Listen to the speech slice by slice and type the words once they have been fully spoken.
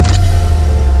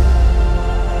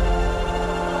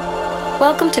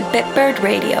Welcome to Bitbird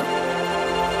Radio.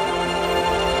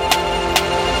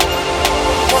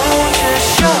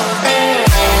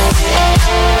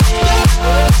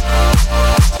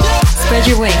 Spread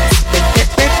your wings with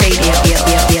Bitbird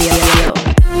Radio.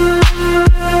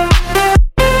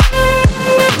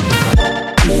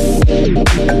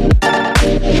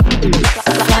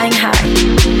 Flying high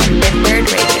on Bitbird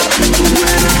Radio.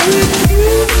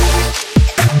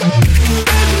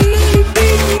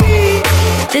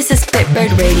 This is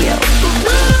Bitbird Radio.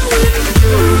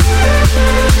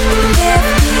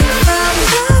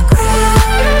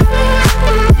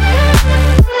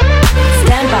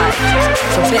 Stand by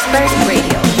for Bitbird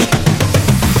Radio.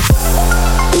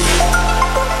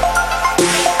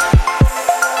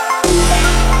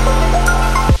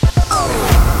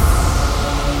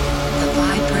 The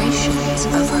vibrations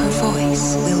of her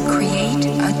voice will create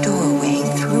a doorway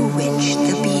through which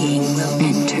the being will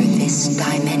enter this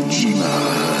dimension.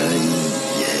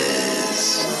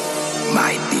 Yes,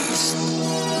 my beast,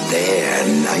 their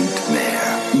nightmare,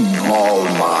 all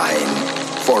mine,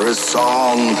 for a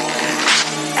song,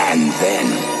 and then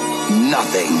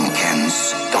nothing can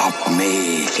stop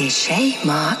me. Cliché,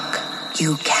 Mark.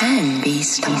 You can be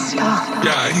stopped.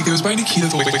 Yeah, he goes by Nikita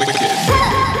the Wicked.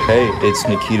 Hey, it's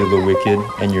Nikita the Wicked,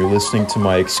 and you're listening to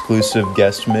my exclusive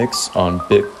guest mix on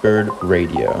Bitbird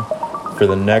Radio. For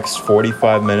the next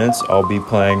 45 minutes, I'll be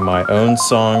playing my own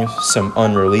songs, some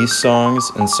unreleased songs,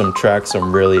 and some tracks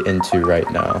I'm really into right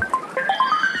now.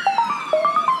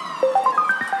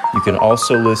 You can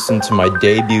also listen to my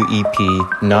debut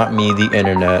EP, Not Me the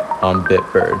Internet, on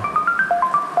Bitbird.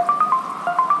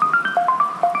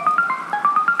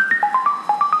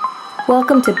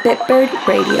 Welcome to Bitbird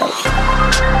Radio.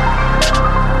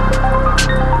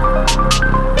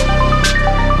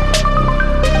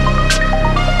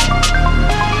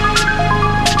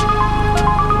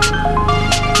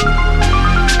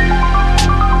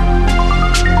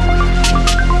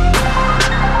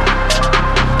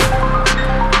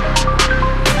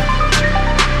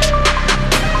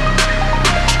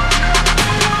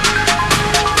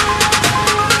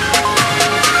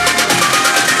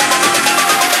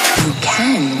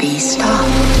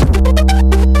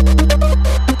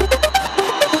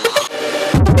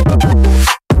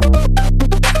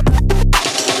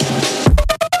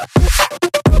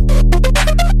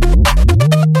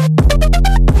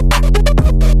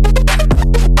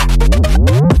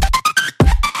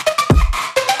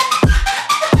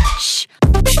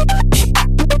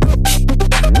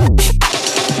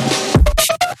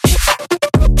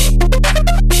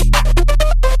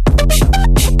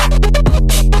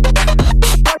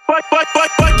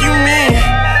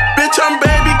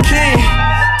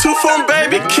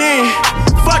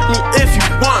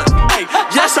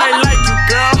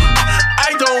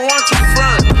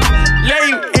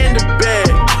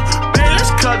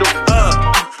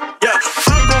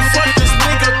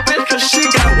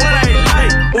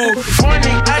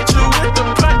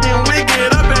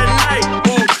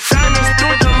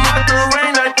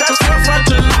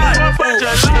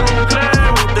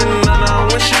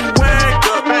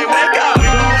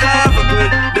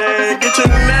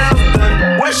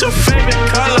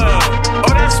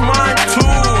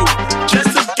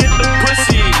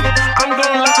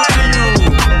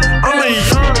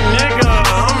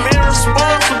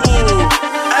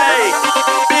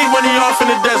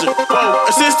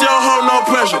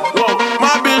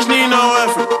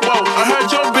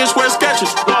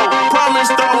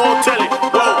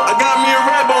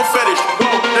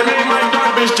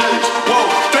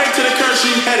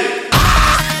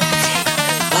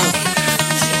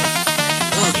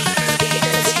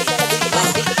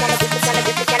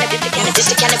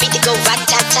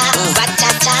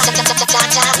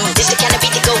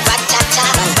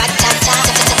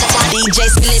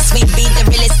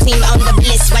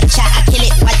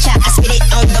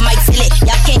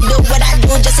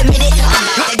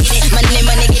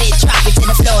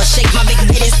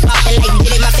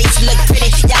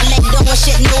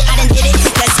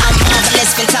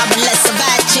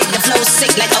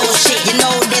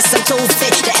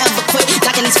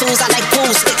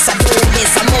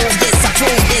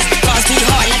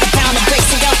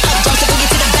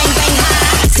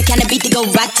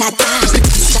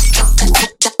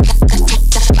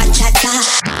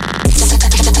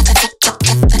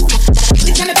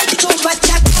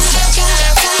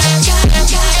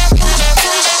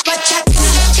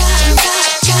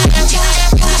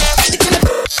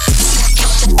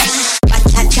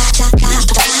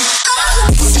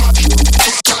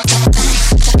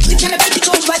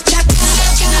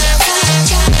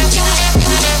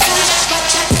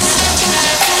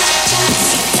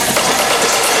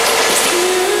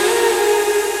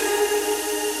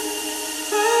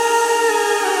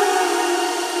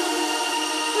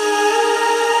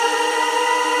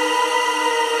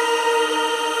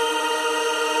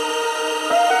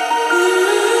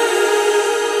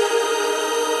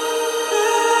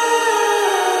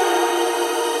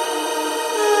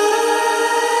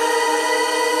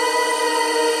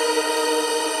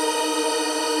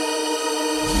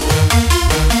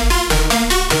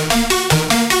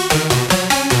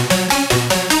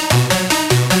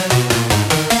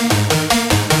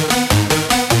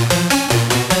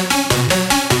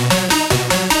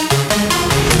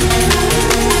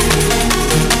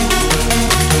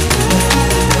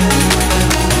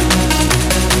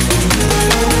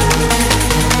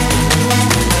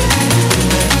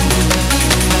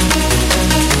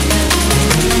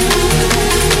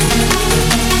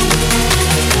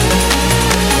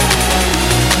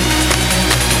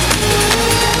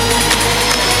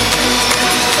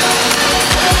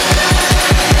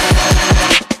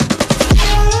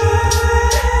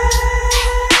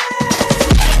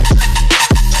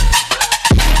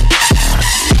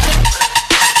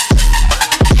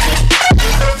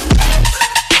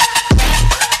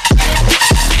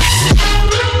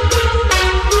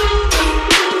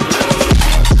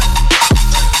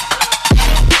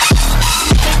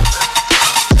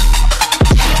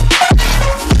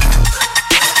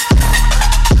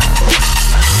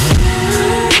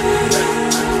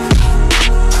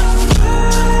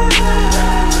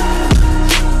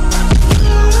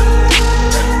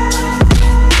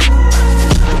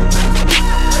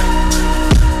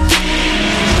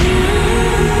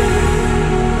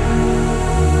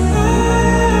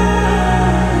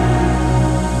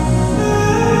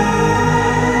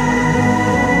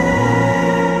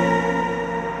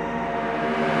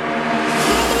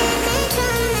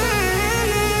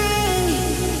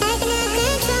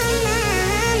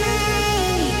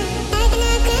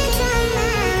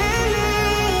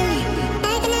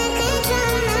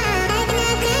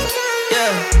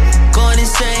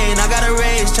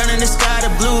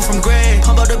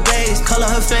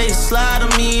 her face, slide on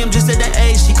me, I'm just at the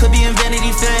age, she could be in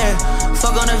Vanity Fair.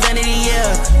 Fuck on the vanity,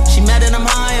 yeah. She mad that I'm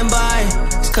high and by,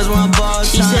 it's cause we're on ball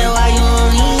time. She said, why you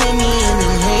only hit me in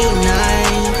the late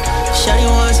night? Shawty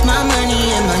wants my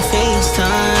money and my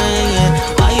FaceTime,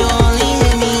 yeah. Why you only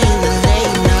hit me in the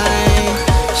late night?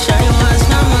 Shawty wants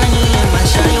my money and my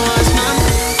shawty wants my money.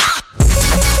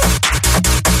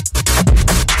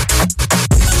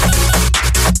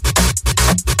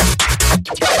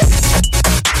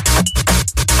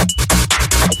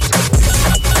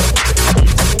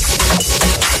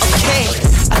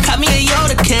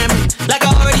 Like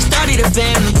I already started a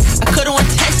family. I could've went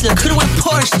Tesla, could've went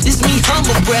Porsche. This is me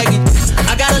humble bragging.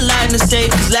 I got a lot in the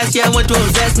safe, cause last year I went through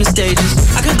investment stages.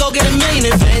 I could go get $1 million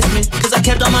advancement, cause I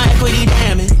kept all my equity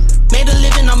damning. Made a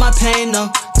living on my pain though,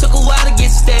 took a while to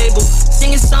get stable.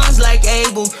 Singing songs like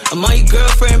Abel, I'm on your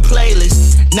girlfriend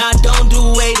playlist. Nah, I don't do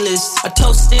waitlist, I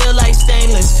toast still like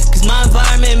stainless. Cause my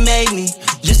environment made me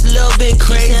just a little bit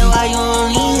crazy. She said, why you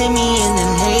only hit me in the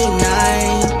late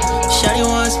night? Shawty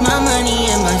wants my money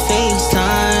and my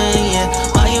FaceTime, yeah.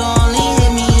 Why you only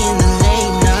hit me in the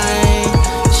late night?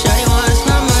 Shawty wants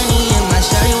my money and my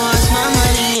shawty wants my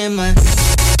money and my.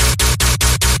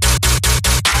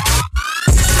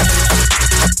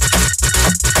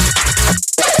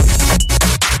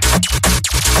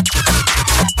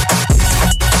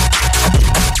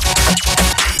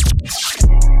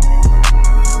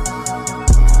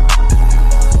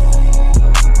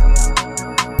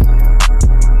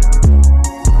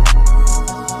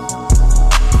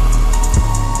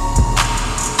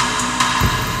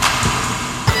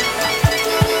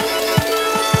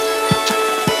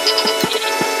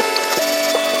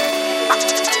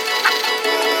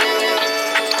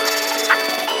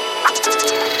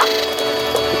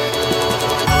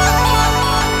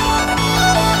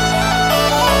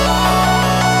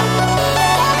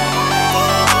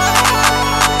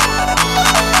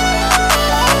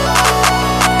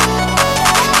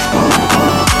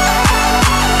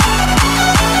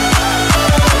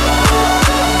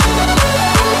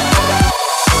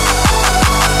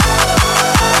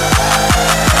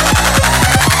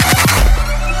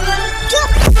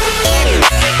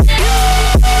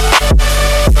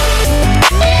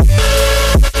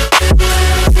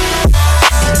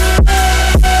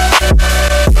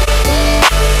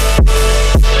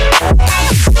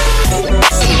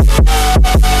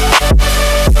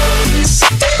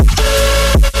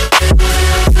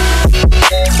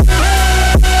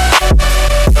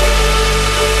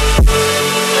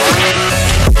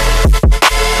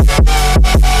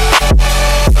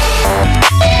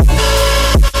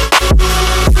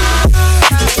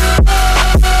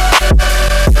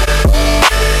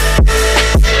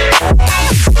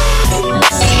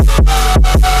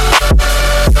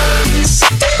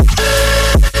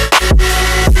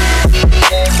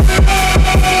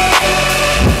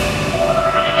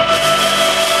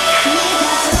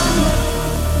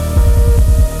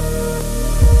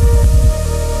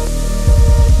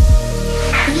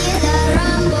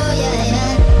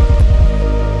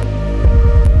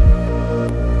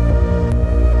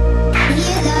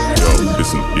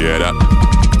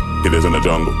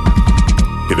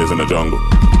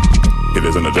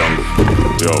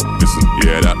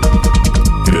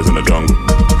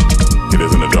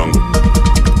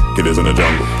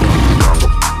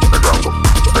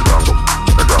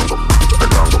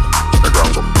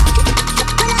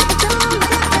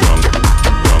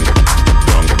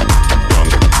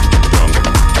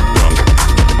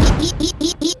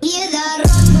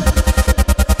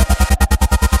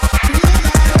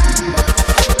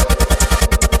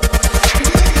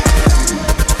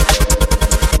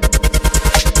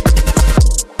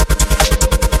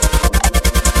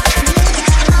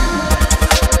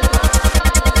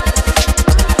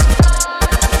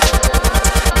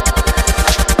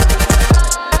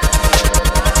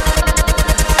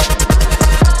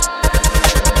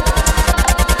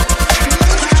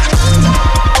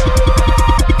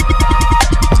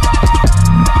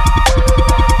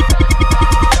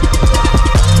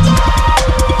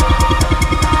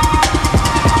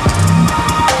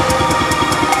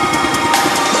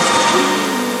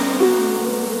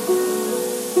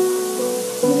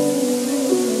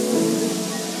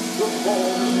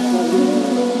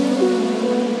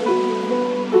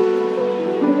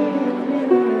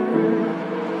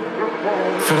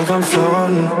 I'm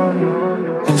floating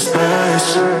in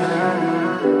space,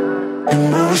 in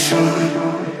motion,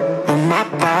 but my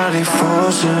body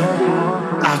frozen.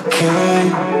 I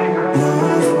can't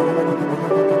move.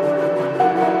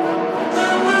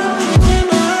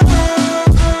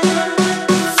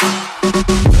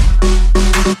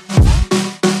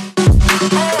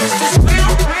 Oh, is this real?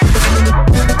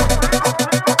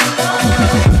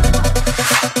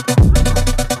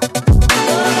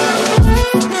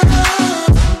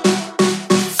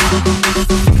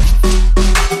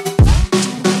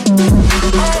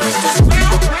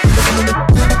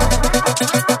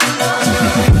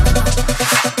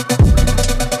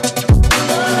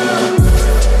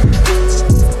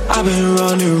 I've been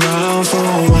running around for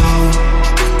a while,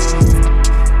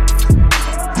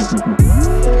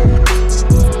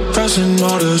 pressing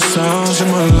all the sounds in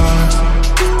my life,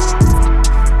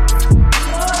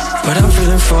 but I'm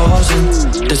feeling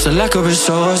frozen. There's a lack of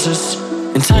resources,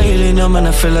 entirely numb, and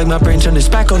I feel like my brain turned its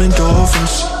back on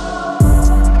endorphins.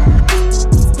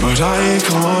 But I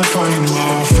can't find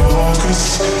my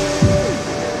focus.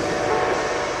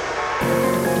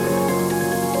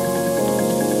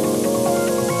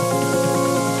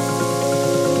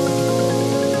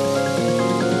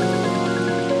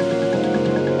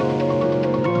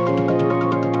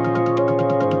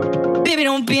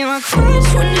 Don't be my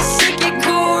crutch when the sick get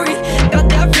gory. Got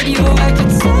that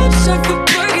radioactive touch of a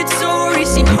purgatory.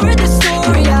 Seen, heard the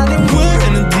story, I've been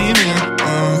wearing a demon,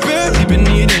 barely been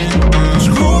eating,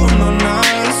 scrolling all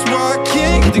night, that's why I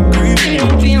can't get the grieving.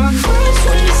 Don't be my crutch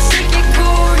when the sick get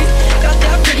gory. Got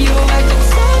that radioactive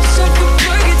touch of a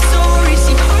purgatory.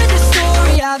 Seen, heard the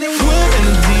story, I've been wearing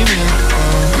a demon,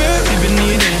 barely been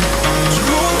eating,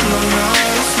 scrolling all night,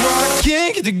 that's why I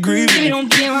can't get the grieving.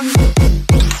 Don't be my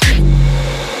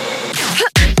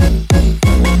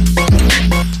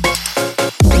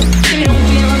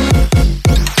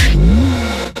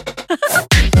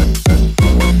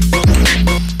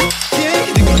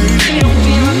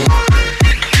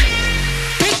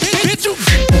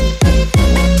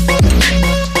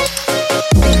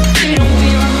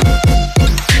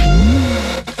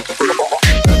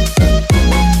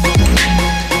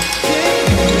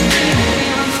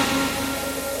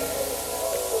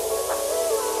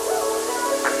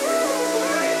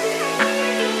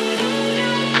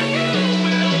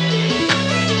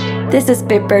This is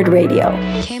Bitbird Radio.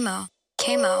 Kamo,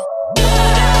 Kamo.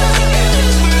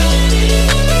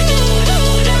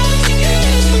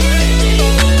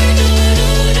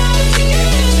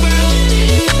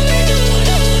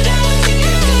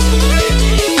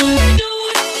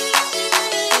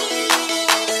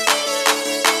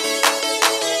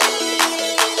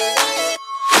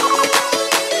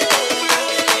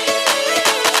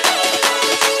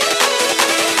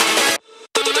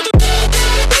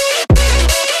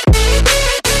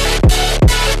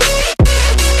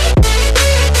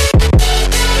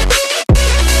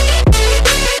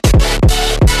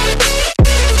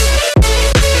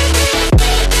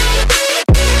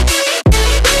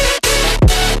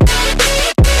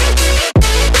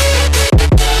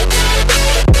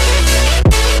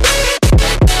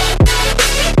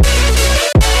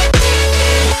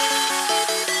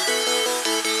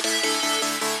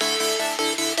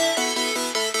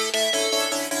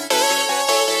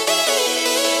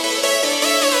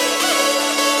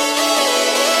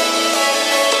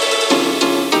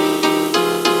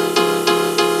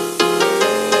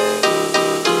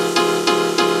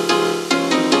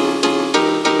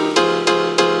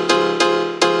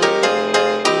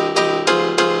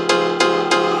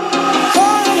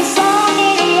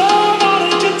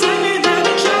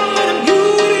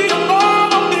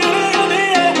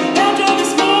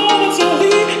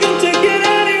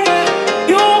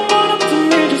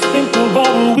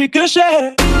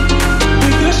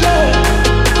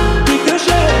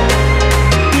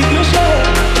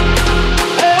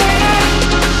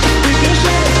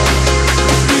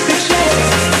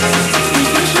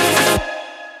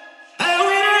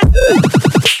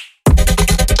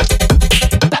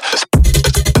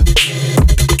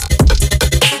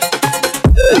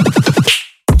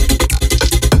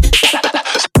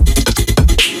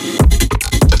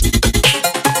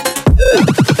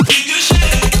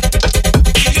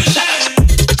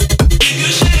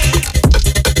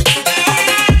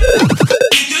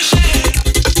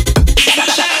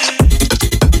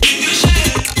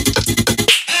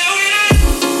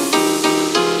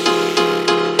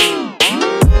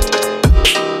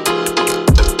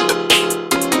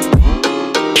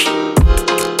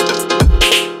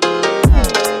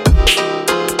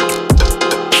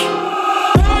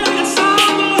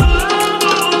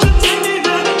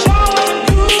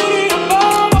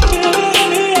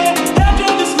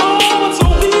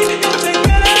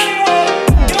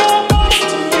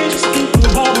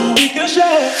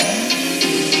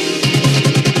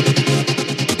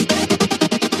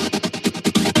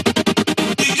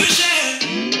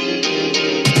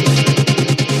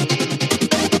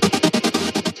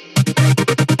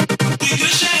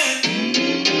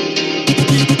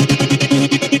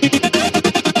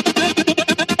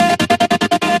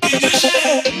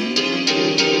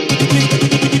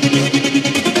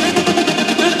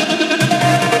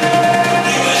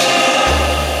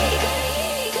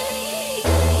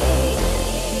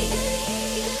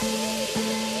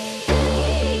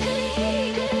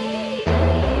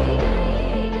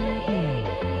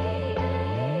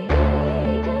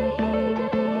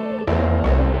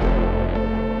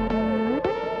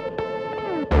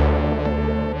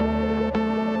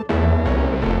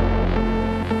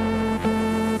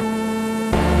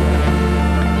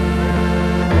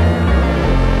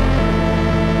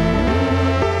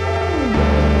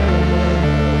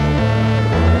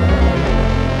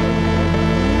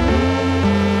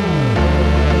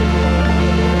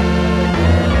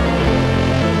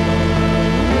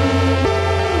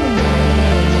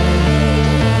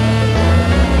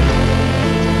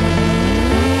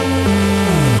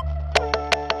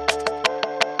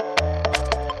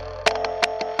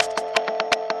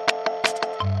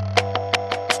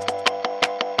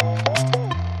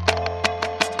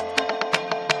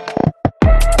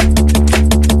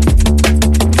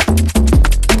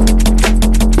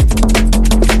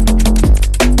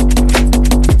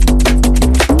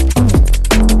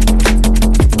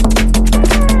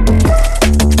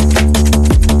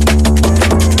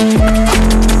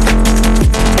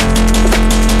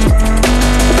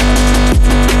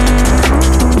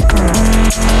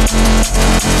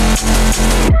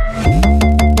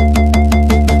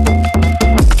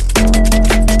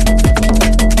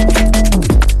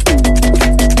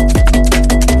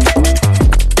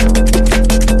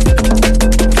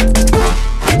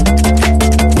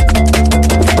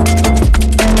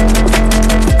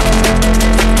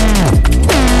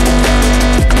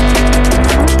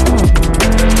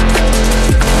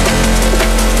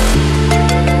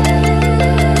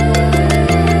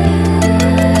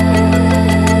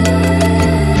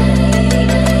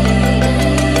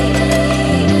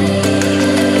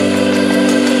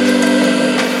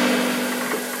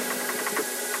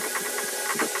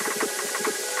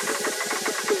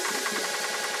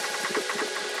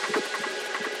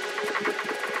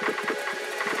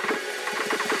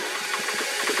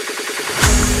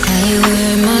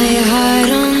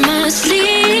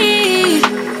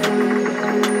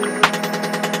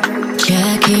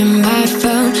 checking my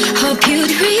phone, hope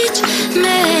you'd reach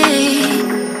me.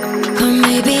 Or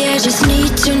maybe I just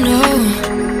need to know.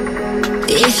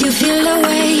 If you feel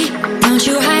away, don't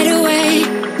you hide away.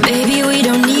 Baby, we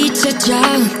don't need to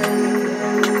talk.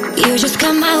 You just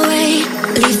come my way,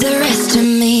 leave the rest to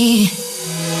me.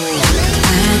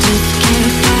 I just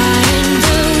can't find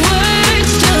the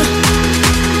words to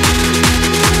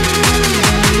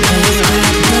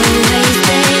describe the ways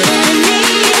that I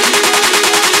need you.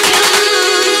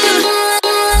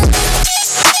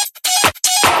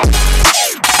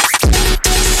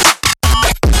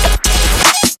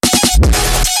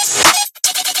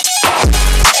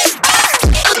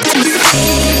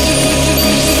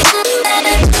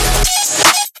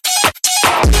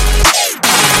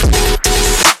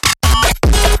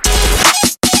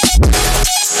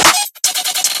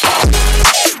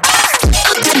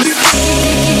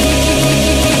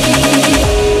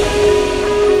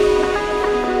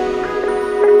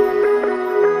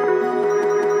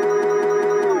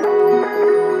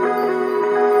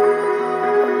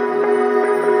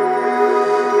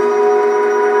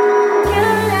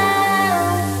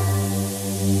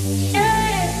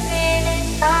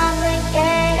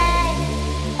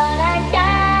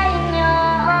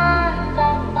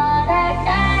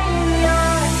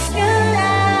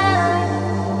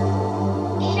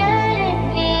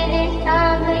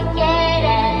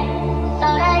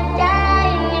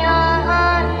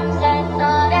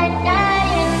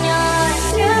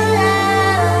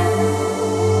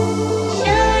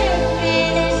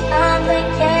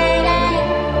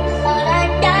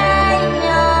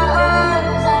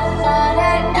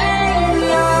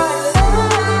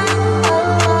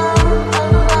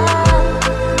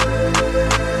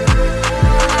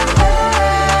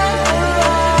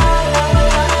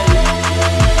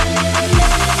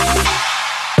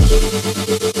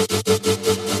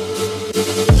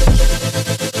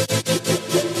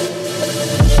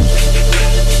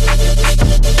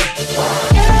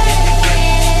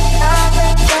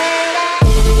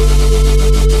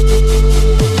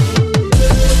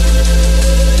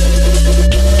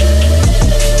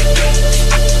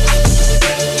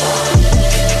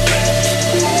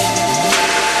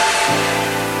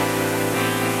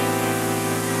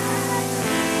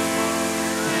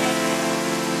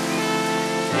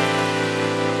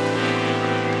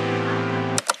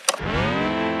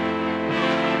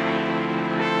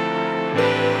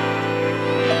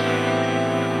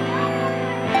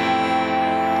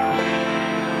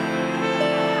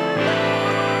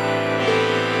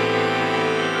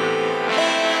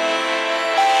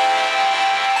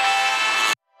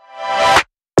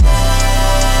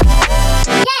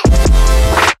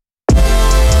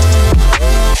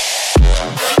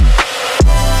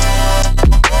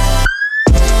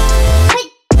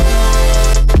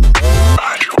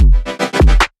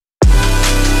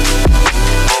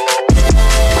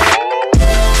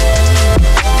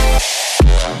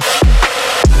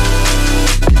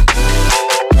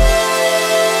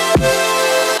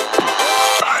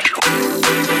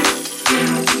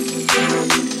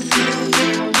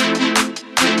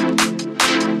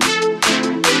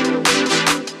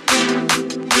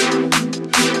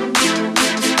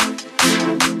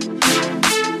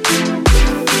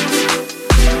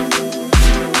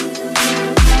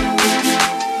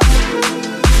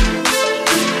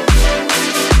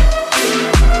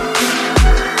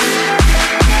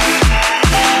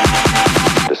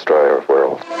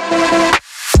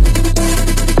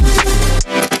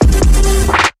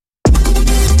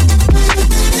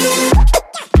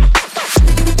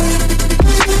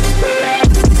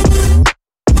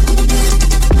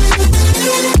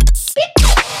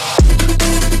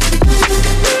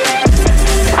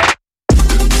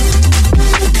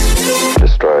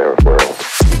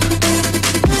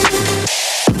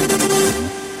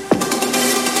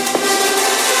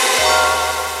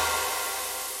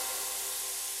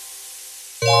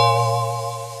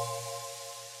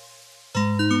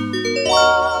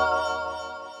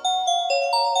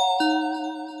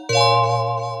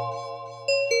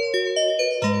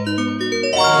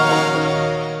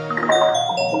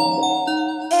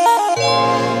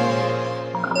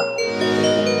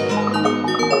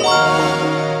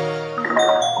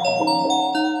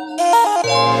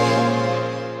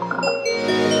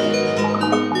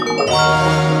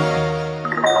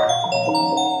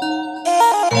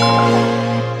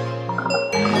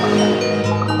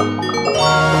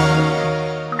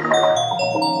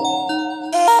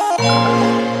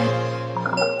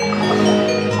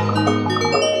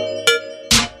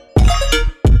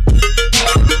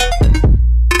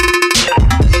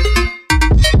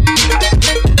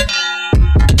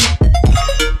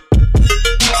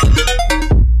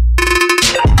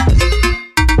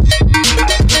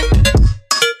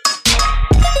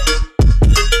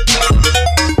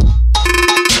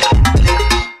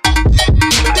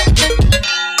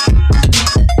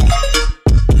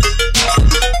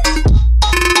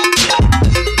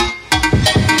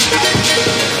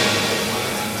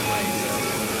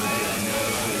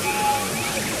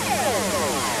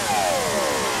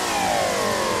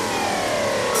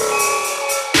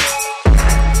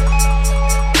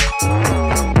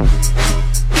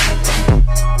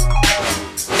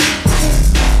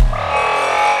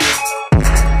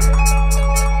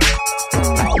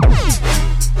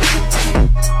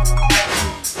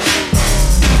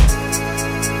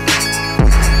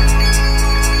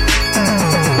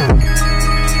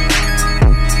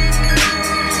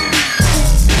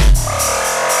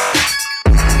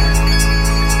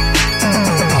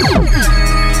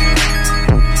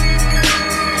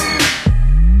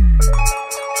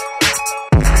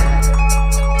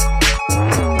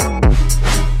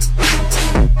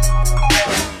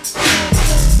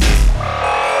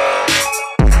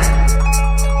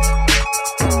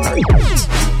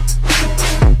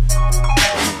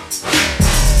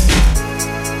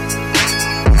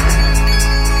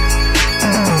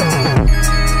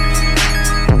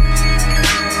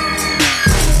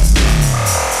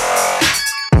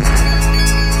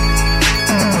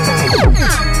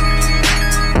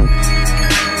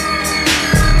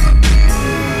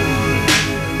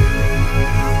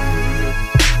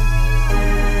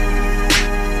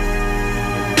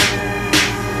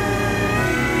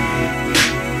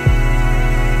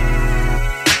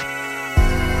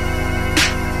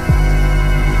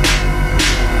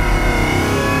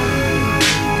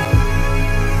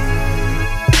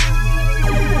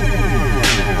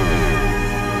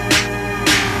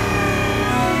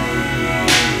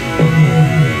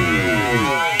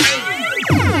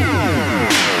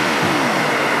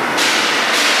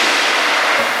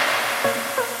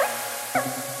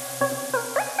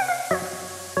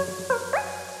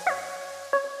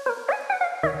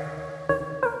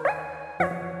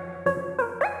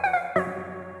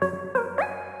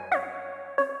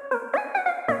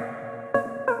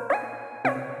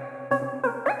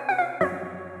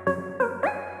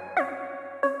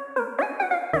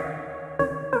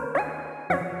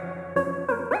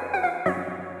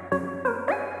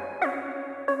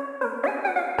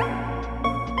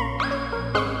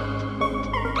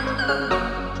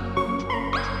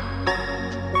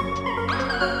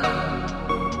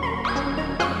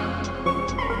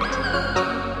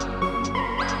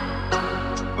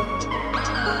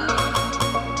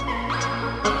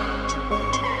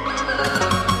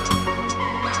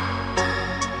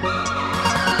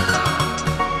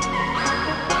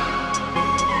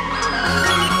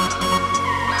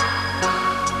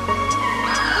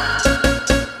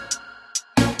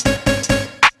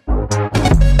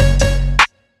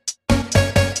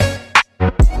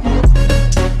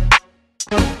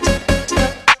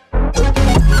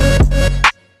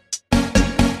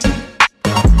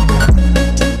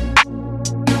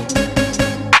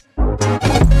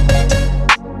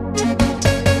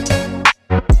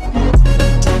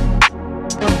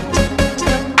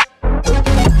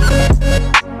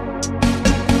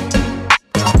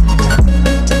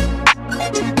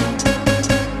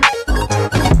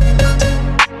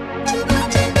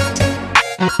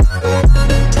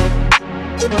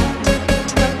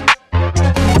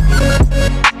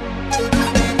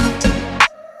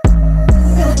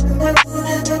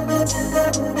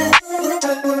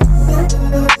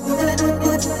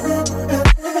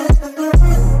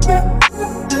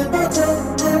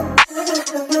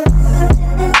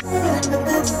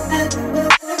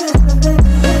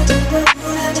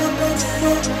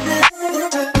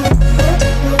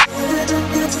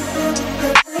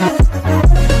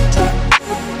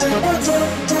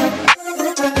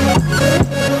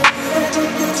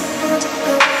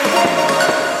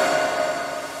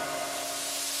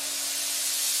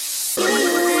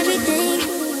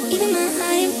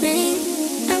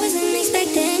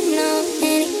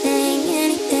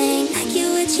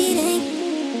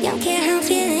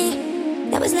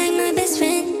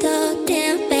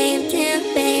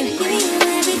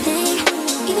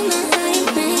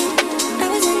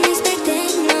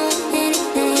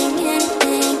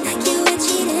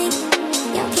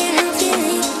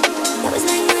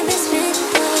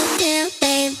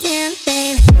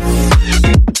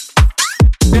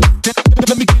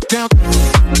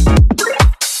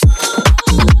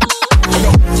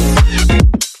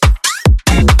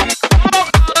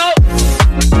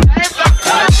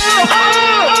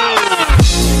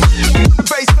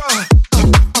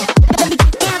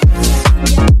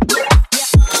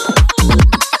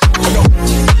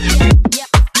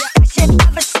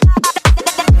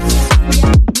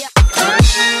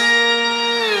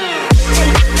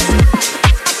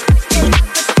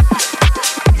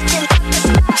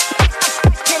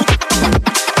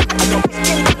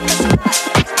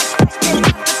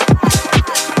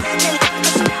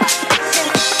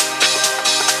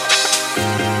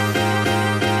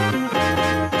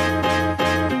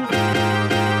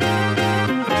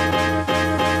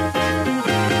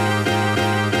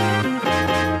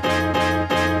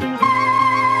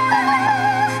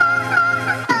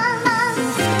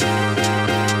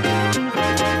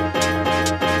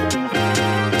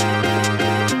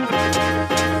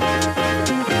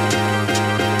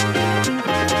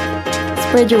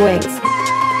 Spread your wings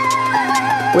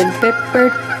with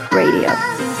Bitbird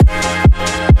Radio.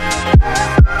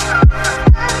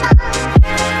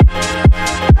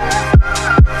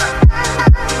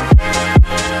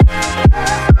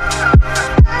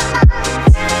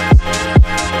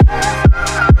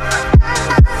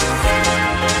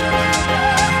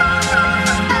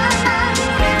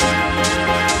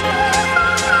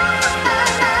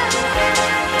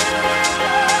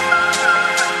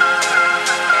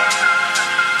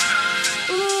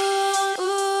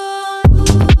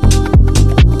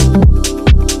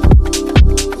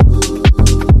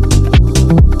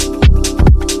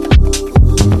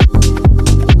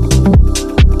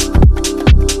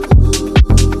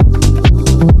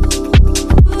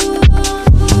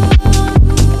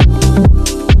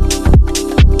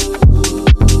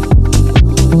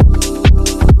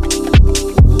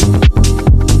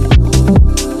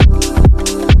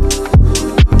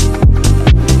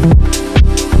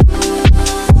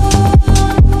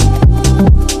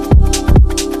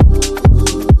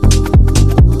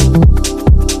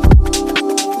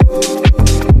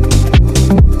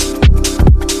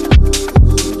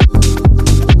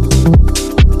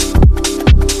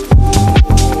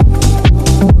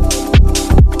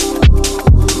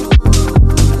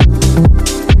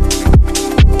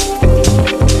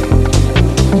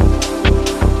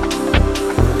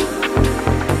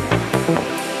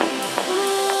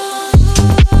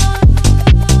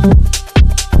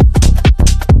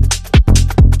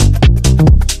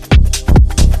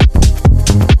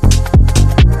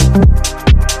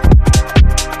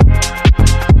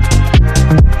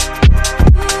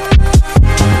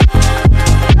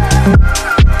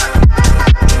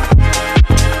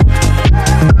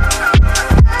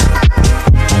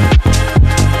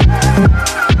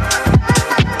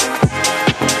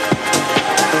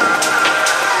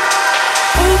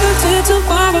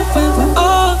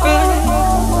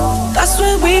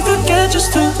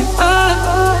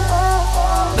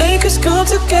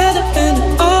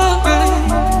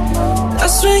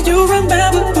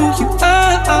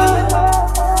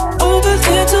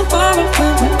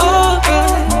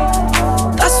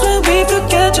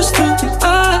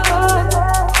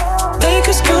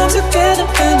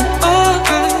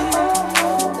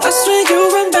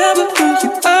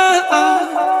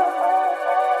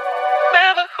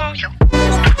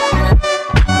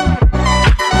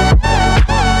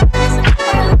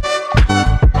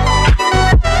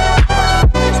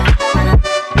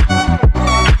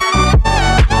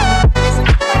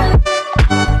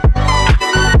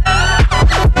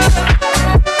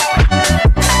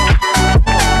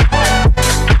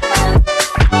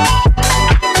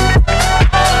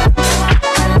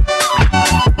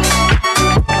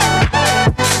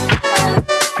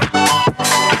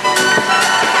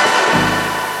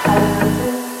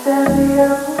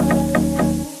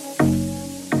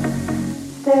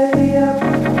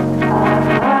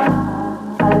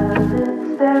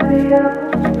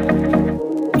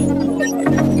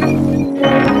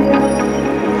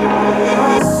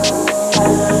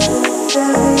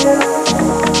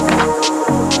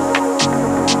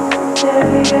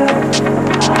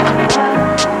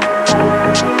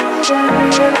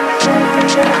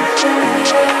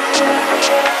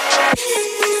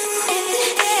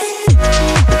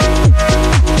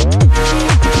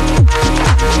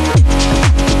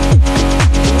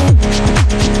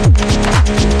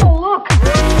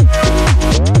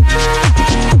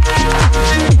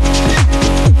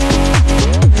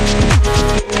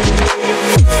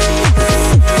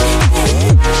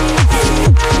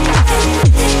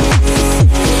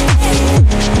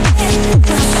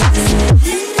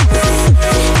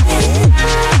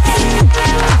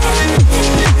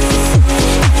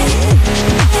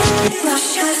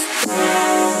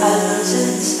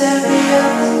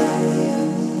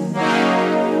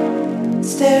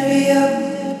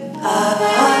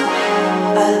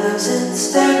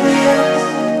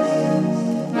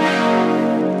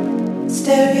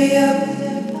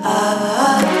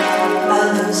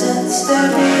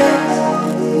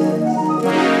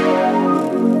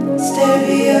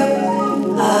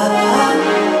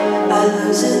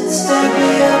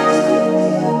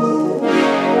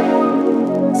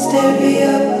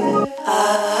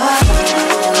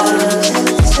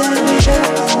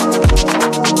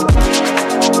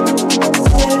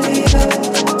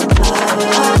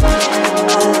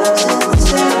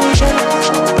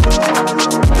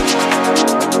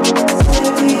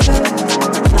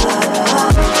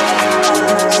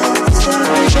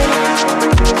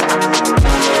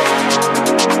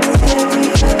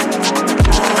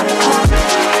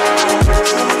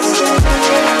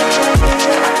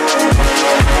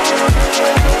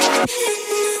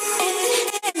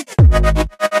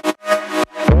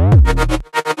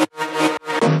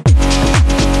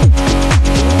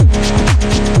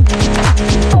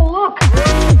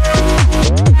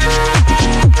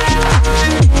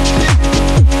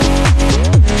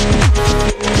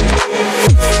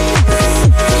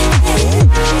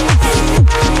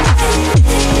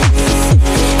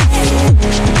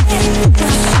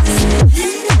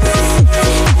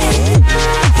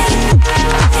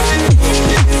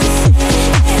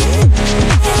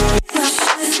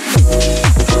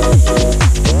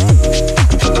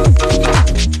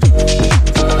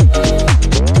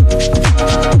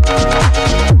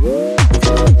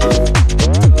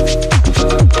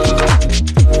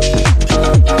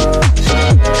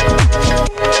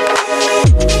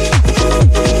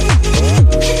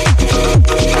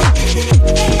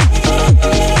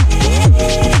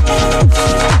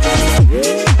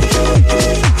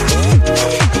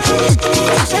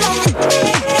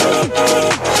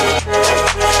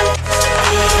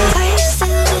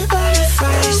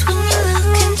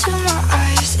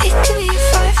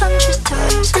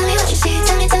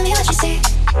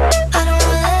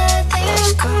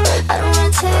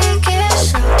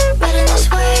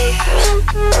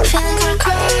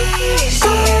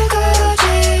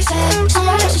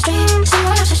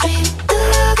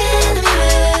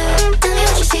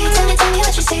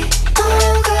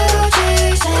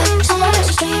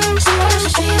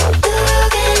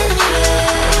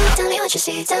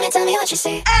 see. Tell me what you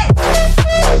see.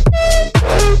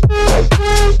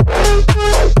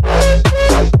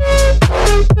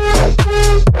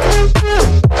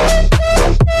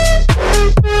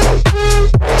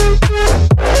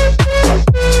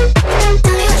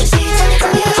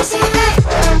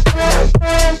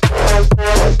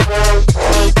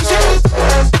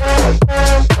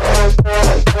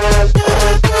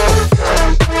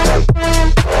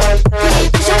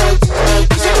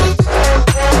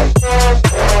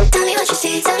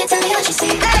 Tell me what you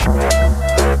see.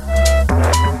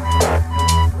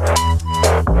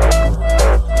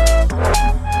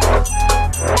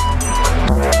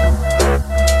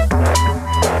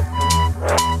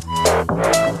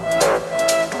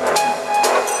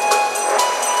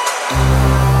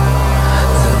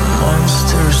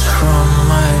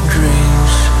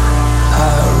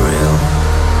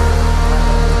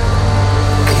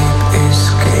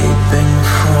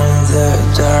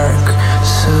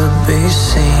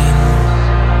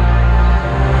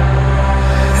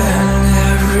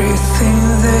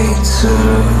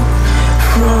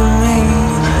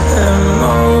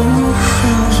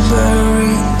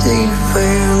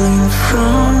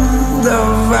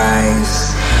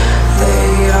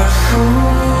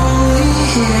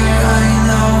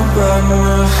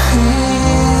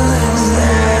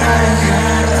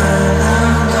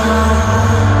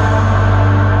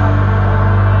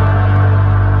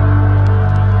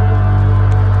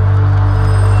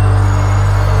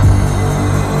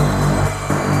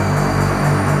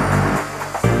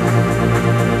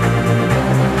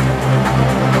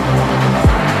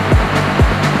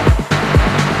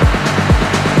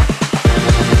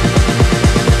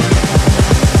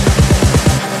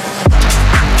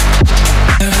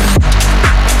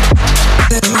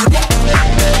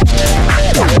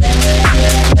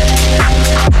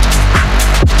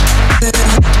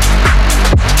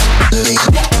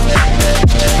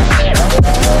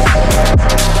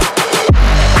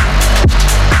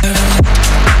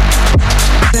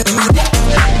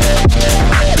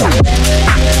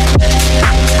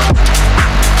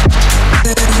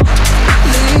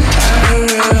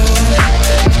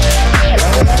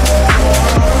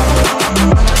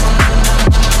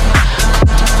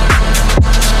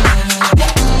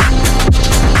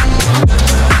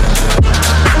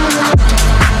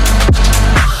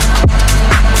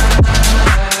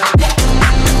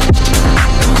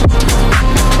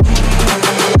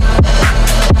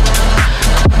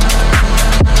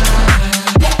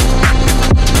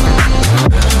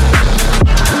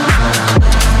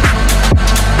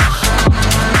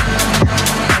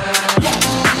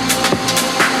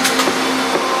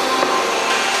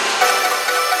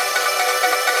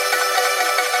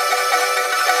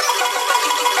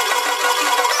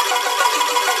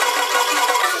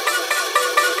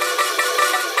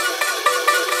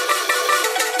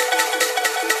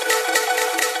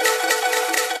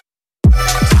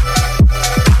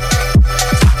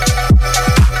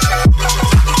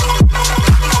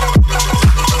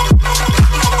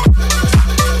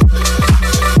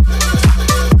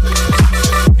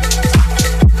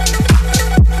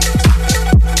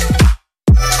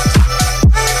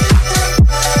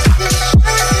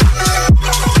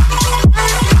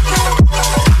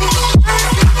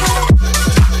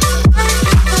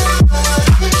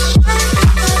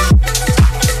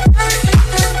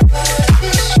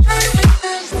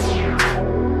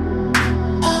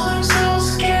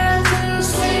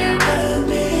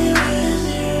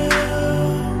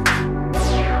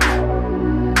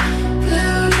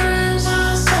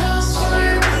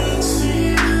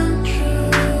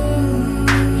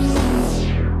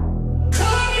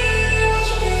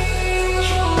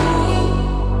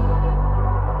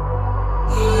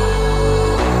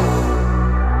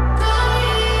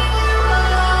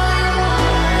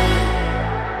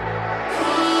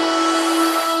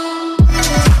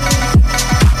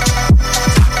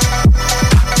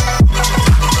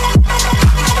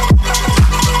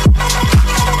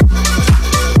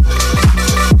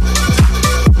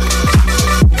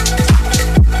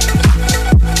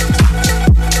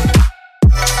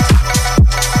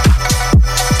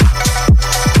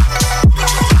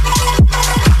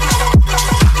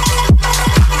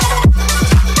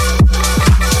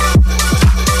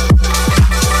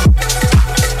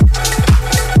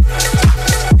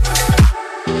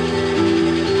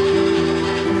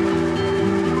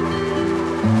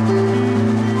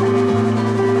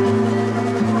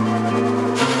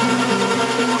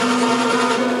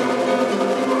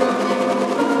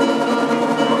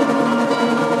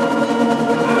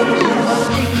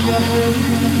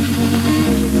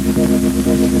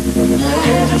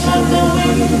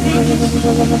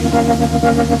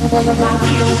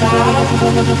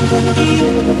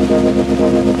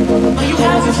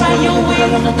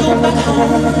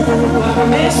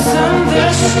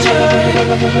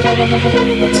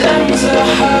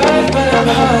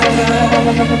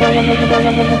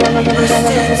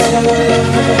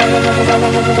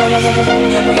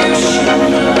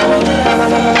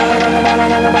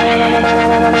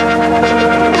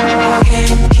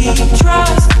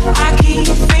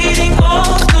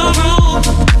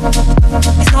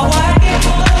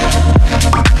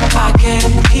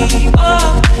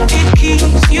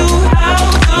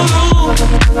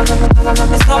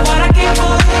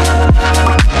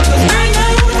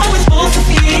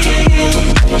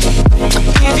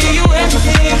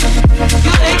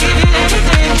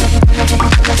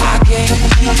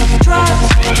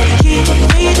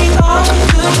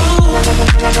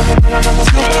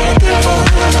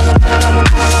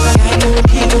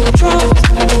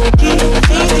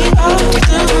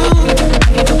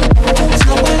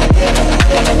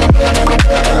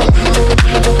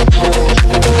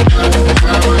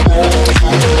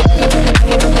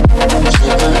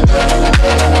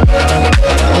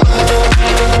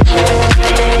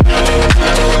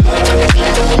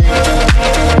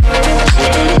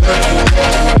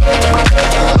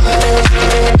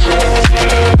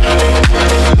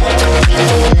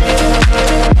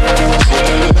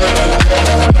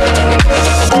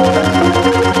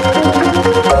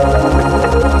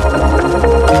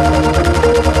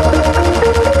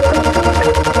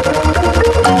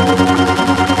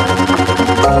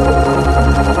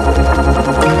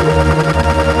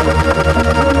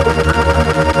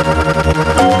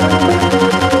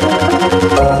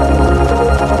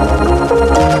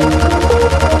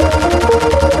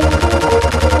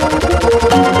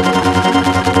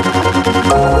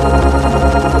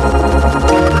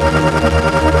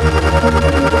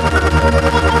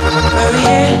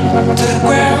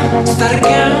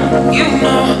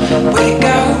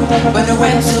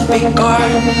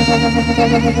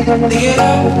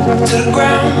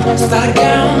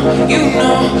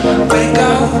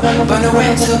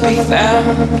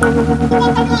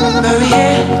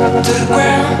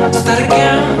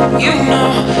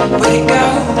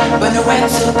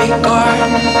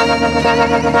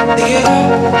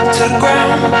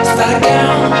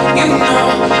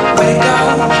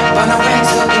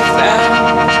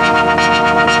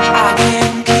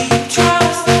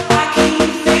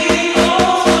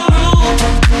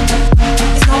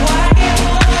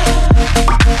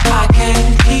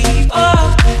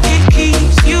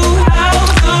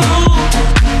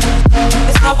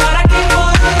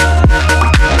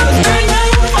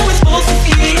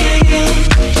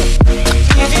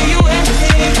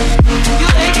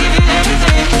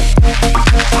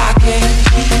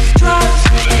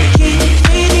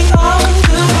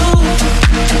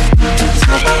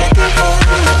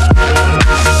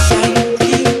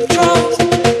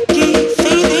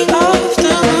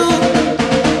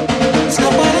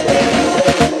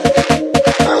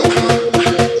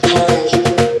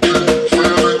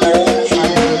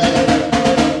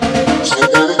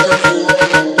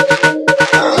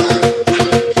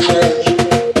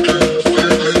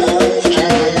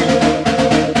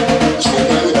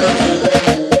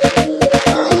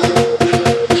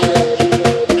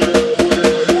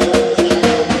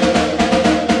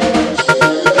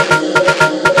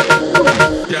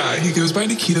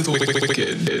 Nikita the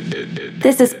Wicked.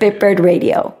 This is Bitbird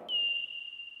Radio.